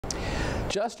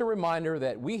Just a reminder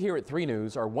that we here at 3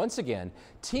 News are once again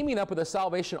teaming up with the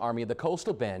Salvation Army of the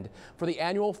Coastal Bend for the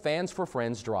annual Fans for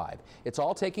Friends drive. It's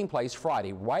all taking place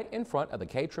Friday right in front of the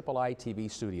Kiii-TV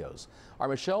studios. Our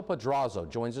Michelle Pedrazo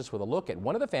joins us with a look at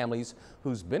one of the families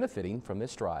who's benefiting from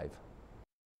this drive.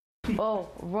 Oh,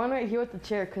 run right here with the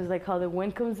chair, because like how the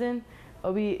wind comes in,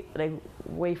 it'll be like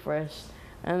way fresh.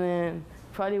 And then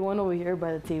probably one over here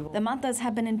by the table. The Matas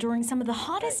have been enduring some of the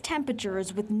hottest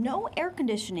temperatures with no air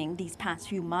conditioning these past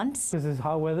few months. This is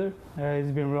hot weather.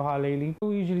 It's been real hot lately.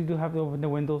 We usually do have to open the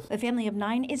windows. The family of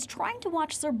 9 is trying to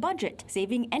watch their budget,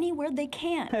 saving anywhere they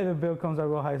can. The bill comes out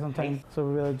real high sometimes, so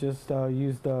we really just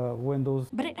use the windows.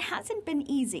 But it hasn't been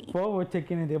easy. Well, we're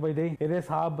taking it day by day. It is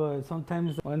hot, but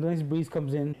sometimes when the nice breeze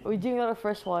comes in, We drink a lot of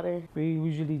fresh water. we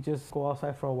usually just go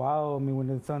outside for a while. I mean, when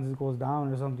the sun just goes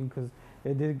down or something, because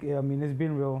it's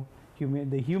been real humid.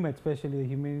 The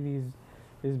humidity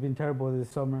has been terrible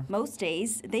this summer. Most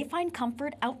days, they find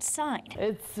comfort outside.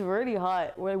 It's really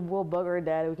hot. We'll bug our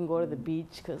dad. We can go to the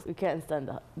beach because we can't stand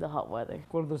the hot weather.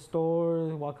 Go to the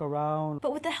store, walk around.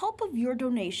 But with the help of your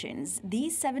donations,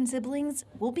 these 7 siblings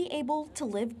will be able to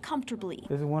live comfortably.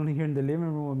 There's one here in the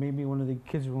living room, or maybe one of the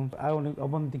kids' rooms. I want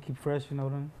them to keep fresh, you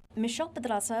know. Michelle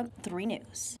Pedraza, 3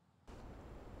 News.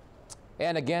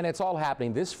 And again, it's all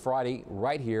happening this Friday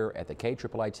right here at the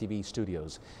Kiii-TV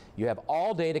studios. You have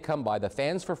all day to come by the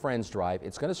Fans for Friends drive.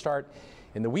 It's going to start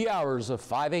in the wee hours of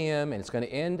 5 a.m. and it's going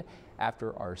to end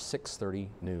after our 6:30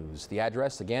 news. The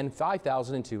address again,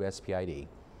 5002 SPID.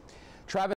 Travis